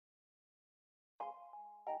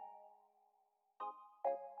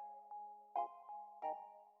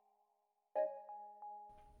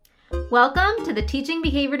Welcome to the Teaching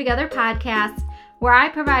Behavior Together podcast, where I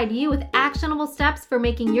provide you with actionable steps for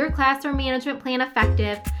making your classroom management plan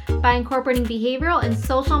effective by incorporating behavioral and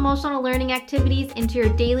social-emotional learning activities into your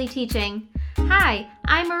daily teaching. Hi,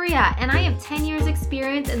 I'm Maria, and I have 10 years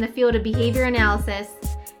experience in the field of behavior analysis.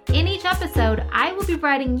 In each episode, I will be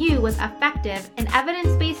providing you with effective and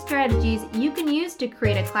evidence-based strategies you can use to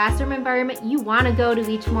create a classroom environment you want to go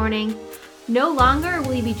to each morning. No longer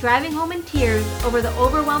will you be driving home in tears over the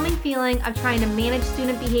overwhelming feeling of trying to manage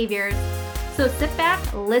student behaviors. So sit back,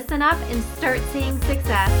 listen up, and start seeing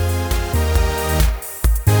success.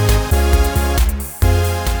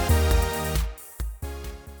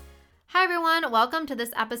 Hi everyone, welcome to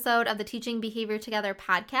this episode of the Teaching Behavior Together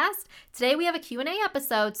podcast. Today we have a Q&A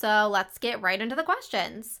episode, so let's get right into the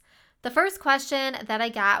questions. The first question that I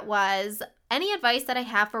got was, any advice that I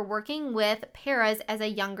have for working with paras as a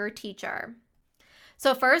younger teacher?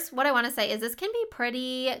 So first, what I want to say is this can be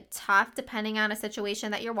pretty tough depending on a situation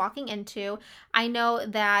that you're walking into. I know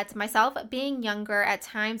that myself being younger, at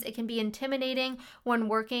times it can be intimidating when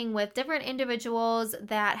working with different individuals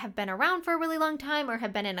that have been around for a really long time or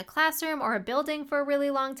have been in a classroom or a building for a really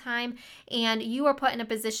long time, and you are put in a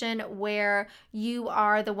position where you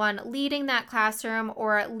are the one leading that classroom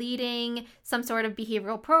or leading some sort of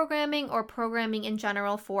behavioral programming or programming in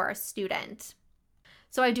general for a student.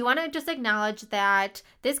 So I do want to just acknowledge that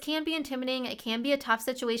this can be intimidating. It can be a tough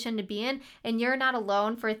situation to be in, and you're not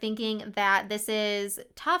alone for thinking that this is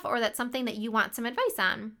tough or that's something that you want some advice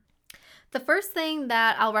on. The first thing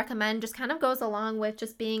that I'll recommend just kind of goes along with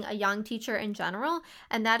just being a young teacher in general,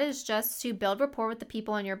 and that is just to build rapport with the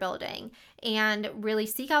people in your building and really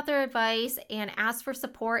seek out their advice and ask for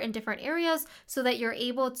support in different areas so that you're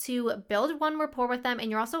able to build one rapport with them, and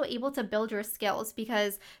you're also able to build your skills,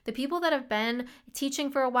 because the people that have been teaching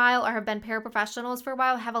for a while or have been paraprofessionals for a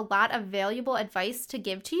while have a lot of valuable advice to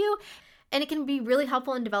give to you, and it can be really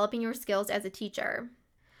helpful in developing your skills as a teacher.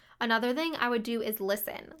 Another thing I would do is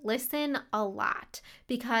listen. Listen a lot,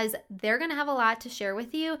 because they're going to have a lot to share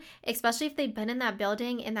with you, especially if they've been in that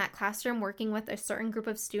building, in that classroom, working with a certain group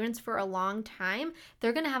of students for a long time.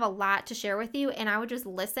 They're going to have a lot to share with you, and I would just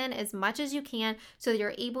listen as much as you can so that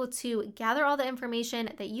you're able to gather all the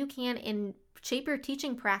information that you can and shape your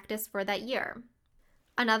teaching practice for that year.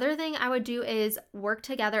 Another thing I would do is work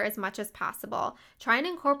together as much as possible. Try and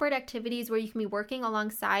incorporate activities where you can be working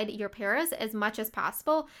alongside your paras as much as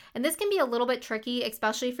possible. And this can be a little bit tricky,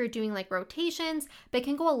 especially if you're doing like rotations, but it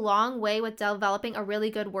can go a long way with developing a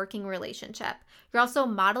really good working relationship. You're also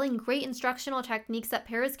modeling great instructional techniques that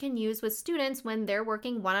paras can use with students when they're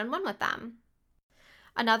working one-on-one with them.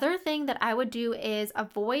 Another thing that I would do is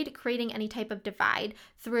avoid creating any type of divide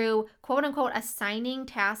through quote-unquote assigning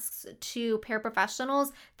tasks to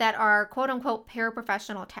paraprofessionals that are quote-unquote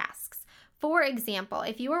paraprofessional tasks. For example,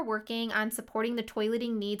 if you are working on supporting the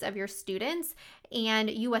toileting needs of your students and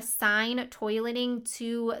you assign toileting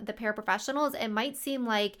to the paraprofessionals, it might seem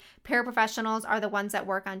like paraprofessionals are the ones that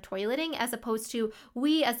work on toileting, as opposed to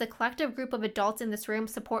we as a collective group of adults in this room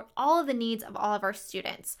support all of the needs of all of our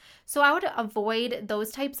students. So I would avoid those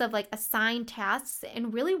types of like assigned tasks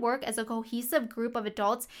and really work as a cohesive group of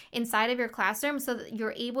adults inside of your classroom so that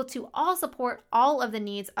you're able to all support all of the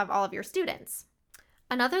needs of all of your students.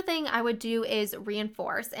 Another thing I would do is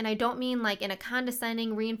reinforce, and I don't mean like in a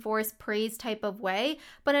condescending reinforce praise type of way,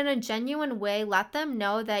 but in a genuine way, let them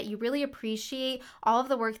know that you really appreciate all of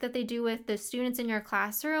the work that they do with the students in your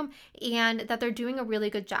classroom and that they're doing a really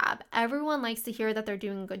good job. Everyone likes to hear that they're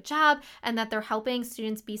doing a good job and that they're helping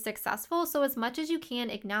students be successful. So as much as you can,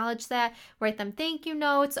 acknowledge that, write them thank you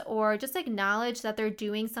notes, or just acknowledge that they're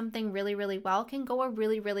doing something really, really well can go a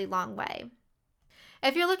really, really long way.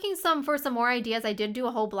 If you're looking for some more ideas, I did do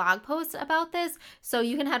a whole blog post about this, so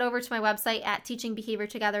you can head over to my website at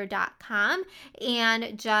teachingbehaviortogether.com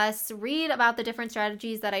and just read about the different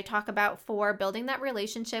strategies that I talk about for building that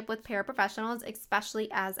relationship with paraprofessionals, especially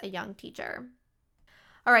as a young teacher.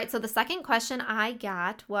 All right, so the second question I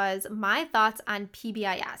got was my thoughts on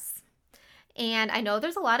PBIS. And I know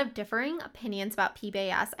there's a lot of differing opinions about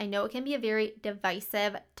PBIS. I know it can be a very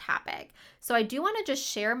divisive topic. So I do want to just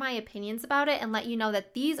share my opinions about it and let you know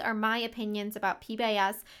that these are my opinions about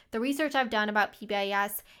PBIS, the research I've done about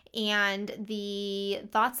PBIS, and the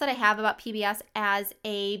thoughts that I have about PBIS as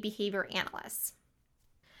a behavior analyst.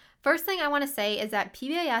 First thing I want to say is that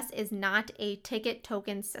PBIS is not a ticket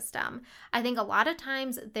token system. I think a lot of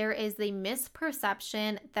times there is the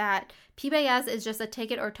misperception that PBIS is just a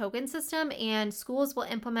ticket or token system and schools will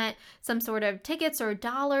implement some sort of tickets or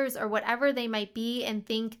dollars or whatever they might be and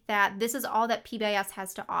think that this is all that PBIS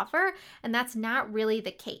has to offer, and that's not really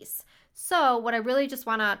the case. So what I really just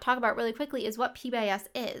want to talk about really quickly is what PBIS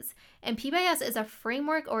is. And PBIS is a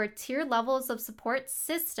framework or a tiered levels of support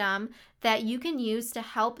system that you can use to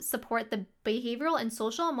help support the behavioral and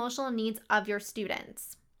social emotional needs of your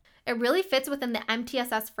students. It really fits within the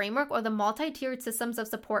MTSS framework or the multi-tiered systems of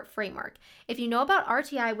support framework. If you know about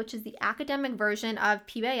RTI, which is the academic version of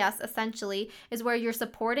PBIS, essentially, is where you're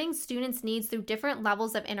supporting students' needs through different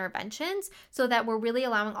levels of interventions so that we're really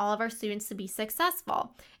allowing all of our students to be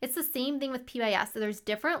successful. It's the same thing with PBIS. So there's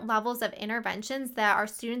different levels of interventions that our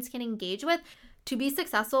students can engage with to be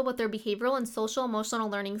successful with their behavioral and social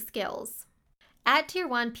emotional learning skills. At Tier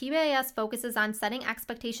 1, PBIS focuses on setting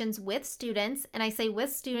expectations with students, and I say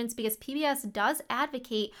with students because PBIS does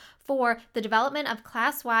advocate for the development of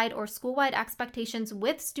class-wide or school-wide expectations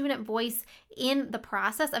with student voice in the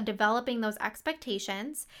process of developing those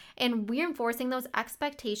expectations and reinforcing those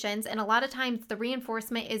expectations. And a lot of times the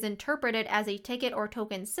reinforcement is interpreted as a ticket or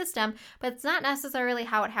token system, but it's not necessarily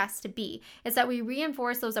how it has to be. It's that we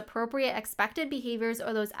reinforce those appropriate expected behaviors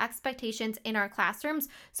or those expectations in our classrooms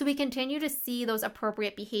so we continue to see those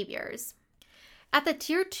appropriate behaviors. At the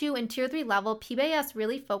Tier 2 and Tier 3 level, PBIS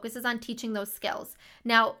really focuses on teaching those skills.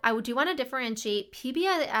 Now, I do want to differentiate,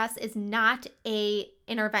 PBIS is not an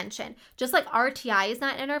intervention. Just like RTI is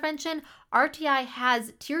not intervention, RTI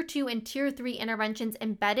has Tier 2 and Tier 3 interventions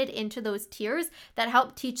embedded into those tiers that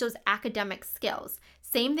help teach those academic skills.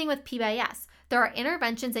 Same thing with PBIS. There are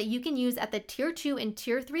interventions that you can use at the Tier 2 and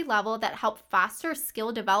Tier 3 level that help foster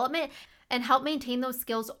skill development and help maintain those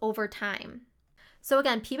skills over time. So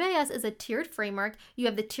again, PBIS is a tiered framework. You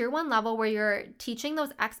have the Tier 1 level where you're teaching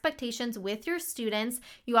those expectations with your students.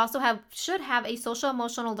 You also should have a social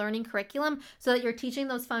emotional learning curriculum so that you're teaching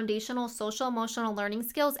those foundational social emotional learning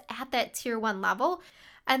skills at that Tier 1 level.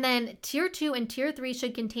 And then Tier 2 and Tier 3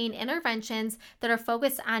 should contain interventions that are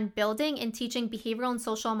focused on building and teaching behavioral and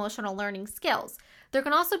social emotional learning skills. There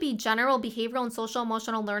can also be general behavioral and social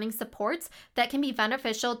emotional learning supports that can be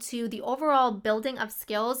beneficial to the overall building of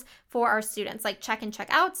skills for our students, like check and check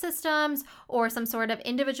out systems or some sort of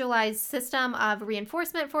individualized system of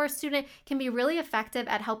reinforcement for a student can be really effective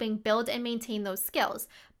at helping build and maintain those skills.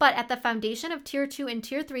 But at the foundation of Tier 2 and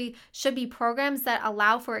Tier 3 should be programs that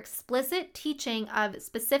allow for explicit teaching of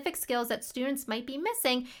specific skills that students might be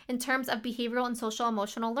missing in terms of behavioral and social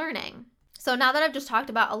emotional learning. So now that I've just talked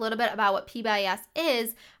about a little bit about what PBIS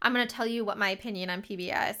is, I'm going to tell you what my opinion on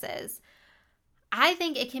PBIS is. I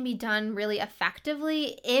think it can be done really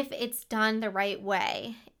effectively if it's done the right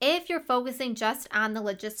way. If you're focusing just on the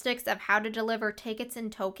logistics of how to deliver tickets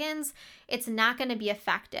and tokens, it's not going to be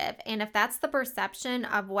effective. And if that's the perception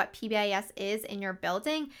of what PBIS is in your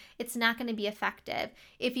building, it's not going to be effective.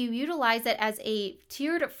 If you utilize it as a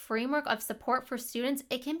tiered framework of support for students,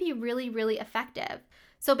 it can be really, really effective.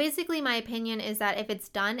 So basically, my opinion is that if it's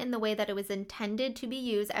done in the way that it was intended to be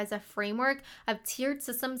used as a framework of tiered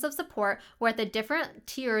systems of support, where at the different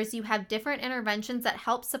tiers you have different interventions that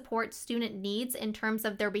help support student needs in terms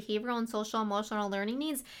of their behavioral and social emotional learning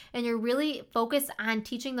needs, and you're really focused on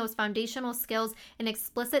teaching those foundational skills and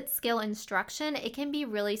explicit skill instruction, it can be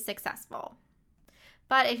really successful.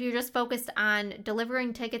 But if you're just focused on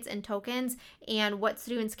delivering tickets and tokens and what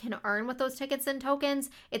students can earn with those tickets and tokens,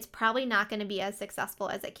 it's probably not going to be as successful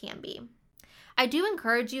as it can be. I do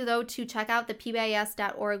encourage you, though, to check out the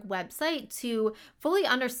pbis.org website to fully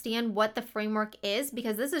understand what the framework is,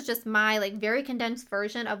 because this is just my very condensed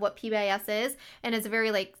version of what PBIS is, and it's a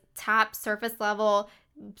very top surface level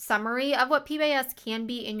summary of what PBIS can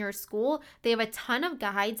be in your school. They have a ton of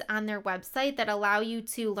guides on their website that allow you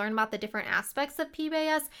to learn about the different aspects of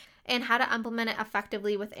PBIS and how to implement it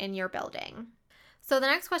effectively within your building. So the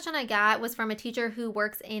next question I got was from a teacher who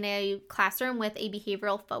works in a classroom with a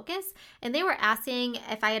behavioral focus, and they were asking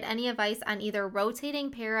if I had any advice on either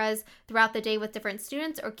rotating paras throughout the day with different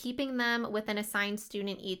students or keeping them with an assigned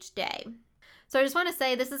student each day. So I just want to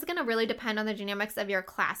say this is going to really depend on the dynamics of your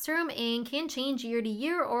classroom and can change year to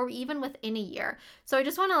year or even within a year. So I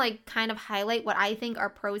just want to kind of highlight what I think are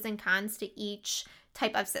pros and cons to each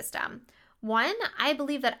type of system. One, I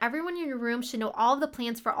believe that everyone in your room should know all of the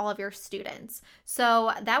plans for all of your students.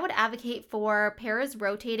 So that would advocate for paras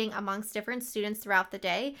rotating amongst different students throughout the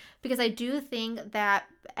day, because I do think that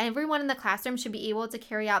everyone in the classroom should be able to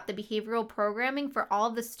carry out the behavioral programming for all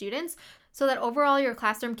of the students so that overall your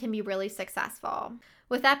classroom can be really successful.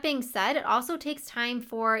 With that being said, it also takes time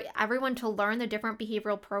for everyone to learn the different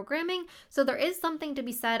behavioral programming. So there is something to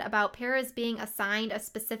be said about paras being assigned a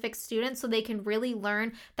specific student so they can really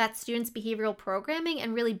learn that student's behavioral programming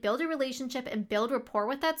and really build a relationship and build rapport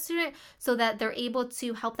with that student so that they're able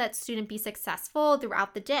to help that student be successful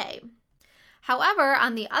throughout the day. However,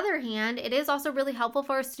 on the other hand, it is also really helpful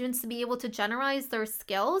for our students to be able to generalize their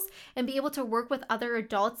skills and be able to work with other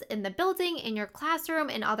adults in the building, in your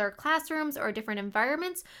classroom, in other classrooms or different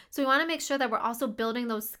environments. So we want to make sure that we're also building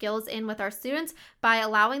those skills in with our students by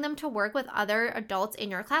allowing them to work with other adults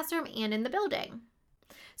in your classroom and in the building.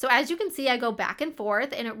 So as you can see, I go back and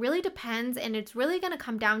forth, and it really depends, and it's really going to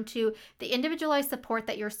come down to the individualized support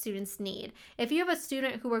that your students need. If you have a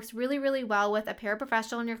student who works really, really well with a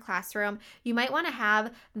paraprofessional in your classroom, you might want to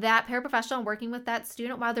have that paraprofessional working with that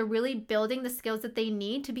student while they're really building the skills that they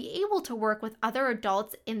need to be able to work with other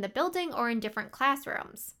adults in the building or in different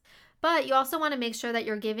classrooms. But you also want to make sure that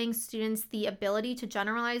you're giving students the ability to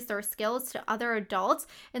generalize their skills to other adults,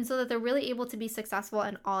 and so that they're really able to be successful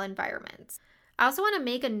in all environments. I also want to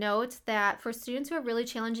make a note that for students who have really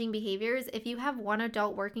challenging behaviors, if you have one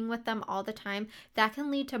adult working with them all the time, that can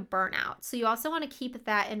lead to burnout. So you also want to keep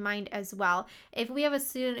that in mind as well. If we have a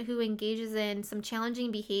student who engages in some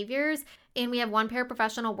challenging behaviors and we have one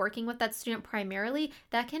paraprofessional working with that student primarily,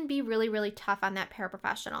 that can be really, really tough on that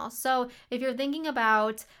paraprofessional. So if you're thinking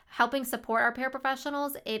about helping support our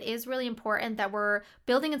paraprofessionals, it is really important that we're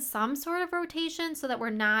building in some sort of rotation so that we're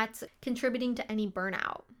not contributing to any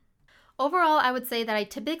burnout. Overall, I would say that I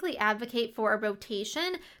typically advocate for a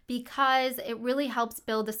rotation because it really helps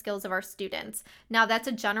build the skills of our students. Now, that's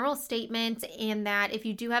a general statement in that if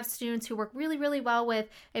you do have students who work really, really well with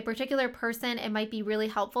a particular person, it might be really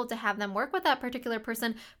helpful to have them work with that particular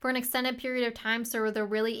person for an extended period of time so they're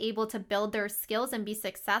really able to build their skills and be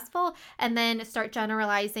successful, and then start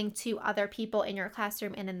generalizing to other people in your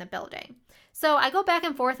classroom and in the building. So I go back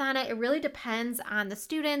and forth on it. It really depends on the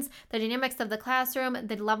students, the dynamics of the classroom,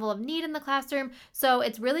 the level of need in the classroom. So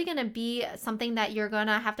it's really going to be something that you're going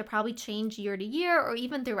to have to probably change year to year or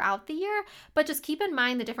even throughout the year. But just keep in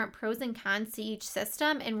mind the different pros and cons to each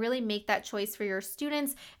system and really make that choice for your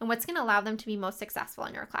students and what's going to allow them to be most successful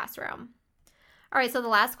in your classroom. All right, so the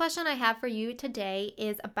last question I have for you today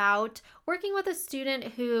is about working with a student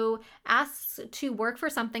who asks to work for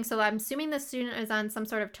something. So I'm assuming the student is on some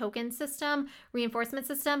sort of token system, reinforcement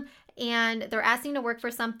system, and they're asking to work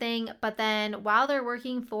for something, but then while they're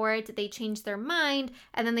working for it, they change their mind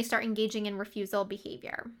and then they start engaging in refusal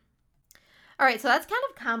behavior. All right, so that's kind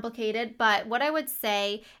of complicated, but what I would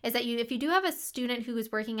say is that if you do have a student who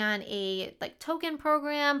is working on a token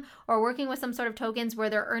program or working with some sort of tokens where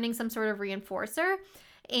they're earning some sort of reinforcer,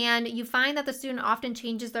 and you find that the student often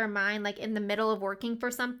changes their mind in the middle of working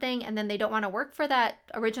for something and then they don't want to work for that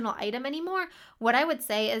original item anymore, what I would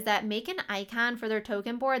say is that make an icon for their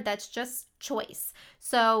token board that's just choice.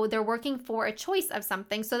 So they're working for a choice of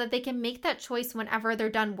something so that they can make that choice whenever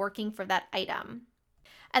they're done working for that item.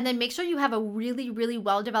 And then make sure you have a really, really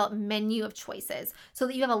well-developed menu of choices so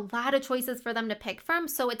that you have a lot of choices for them to pick from.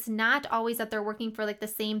 So it's not always that they're working for the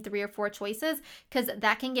same 3 or 4 choices, because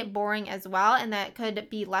that can get boring as well. And that could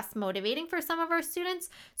be less motivating for some of our students.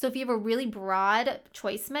 So if you have a really broad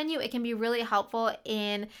choice menu, it can be really helpful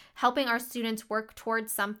in helping our students work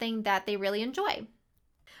towards something that they really enjoy.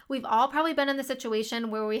 We've all probably been in the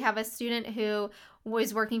situation where we have a student who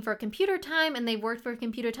was working for computer time and they worked for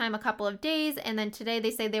computer time a couple of days, and then today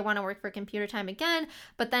they say they want to work for computer time again,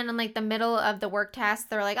 but then in the middle of the work task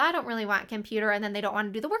they're like, I don't really want computer, and then they don't want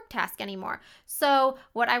to do the work task anymore. So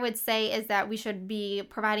what I would say is that we should be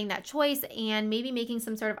providing that choice and maybe making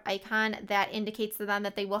some sort of icon that indicates to them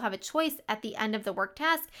that they will have a choice at the end of the work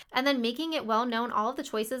task, and then making it well known all of the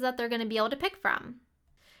choices that they're going to be able to pick from.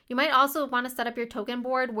 You might also want to set up your token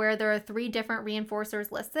board where there are 3 different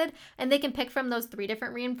reinforcers listed, and they can pick from those 3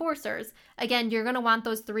 different reinforcers. Again, you're going to want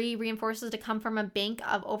those 3 reinforcers to come from a bank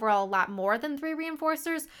of overall a lot more than 3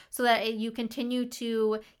 reinforcers so that you continue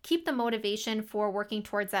to keep the motivation for working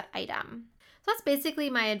towards that item. So that's basically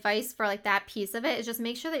my advice for that piece of it, is just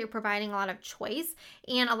make sure that you're providing a lot of choice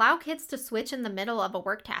and allow kids to switch in the middle of a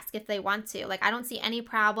work task if they want to. I don't see any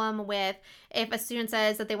problem with if a student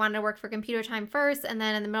says that they want to work for computer time first and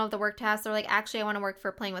then in the middle of the work task they're actually I want to work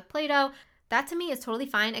for playing with Play-Doh. That to me is totally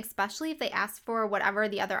fine, especially if they ask for whatever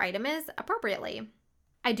the other item is appropriately.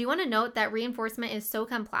 I do want to note that reinforcement is so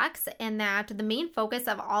complex and that the main focus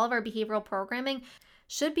of all of our behavioral programming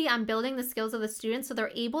should be on building the skills of the students so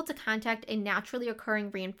they're able to contact a naturally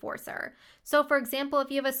occurring reinforcer. So for example,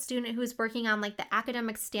 if you have a student who's working on the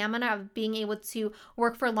academic stamina of being able to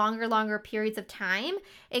work for longer periods of time,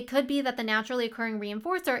 it could be that the naturally occurring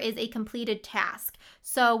reinforcer is a completed task.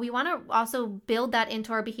 So we want to also build that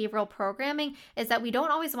into our behavioral programming, is that we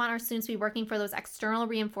don't always want our students to be working for those external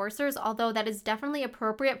reinforcers, although that is definitely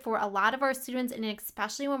appropriate for a lot of our students, and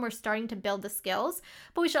especially when we're starting to build the skills.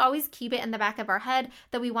 But we should always keep it in the back of our head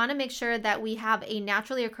that we want to make sure that we have a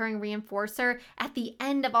naturally occurring reinforcer at the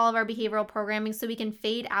end of all of our behavioral programming so we can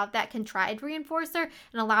fade out that contrived reinforcer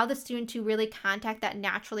and allow the student to really contact that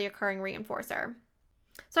naturally occurring reinforcer.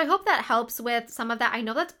 So I hope that helps with some of that. I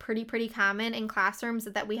know that's pretty common in classrooms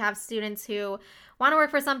that we have students who want to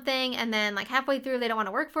work for something and then like halfway through they don't want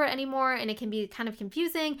to work for it anymore, and it can be kind of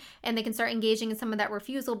confusing and they can start engaging in some of that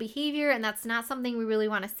refusal behavior, and that's not something we really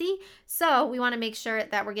want to see. So we want to make sure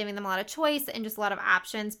that we're giving them a lot of choice and just a lot of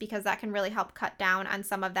options, because that can really help cut down on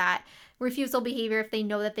some of that refusal behavior if they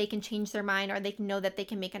know that they can change their mind or they know that they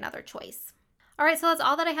can make another choice. All right, so that's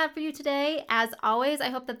all that I had for you today. As always, I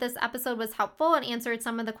hope that this episode was helpful and answered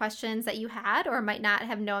some of the questions that you had or might not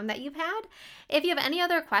have known that you've had. If you have any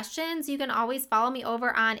other questions, you can always follow me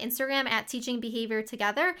over on Instagram at Teaching Behavior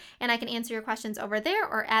Together, and I can answer your questions over there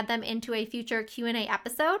or add them into a future Q&A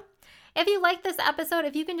episode. If you like this episode,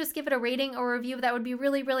 if you can just give it a rating or review, that would be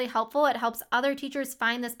really helpful. It helps other teachers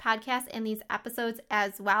find this podcast and these episodes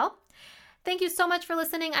as well. Thank you so much for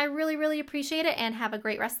listening. I really appreciate it, and have a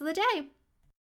great rest of the day.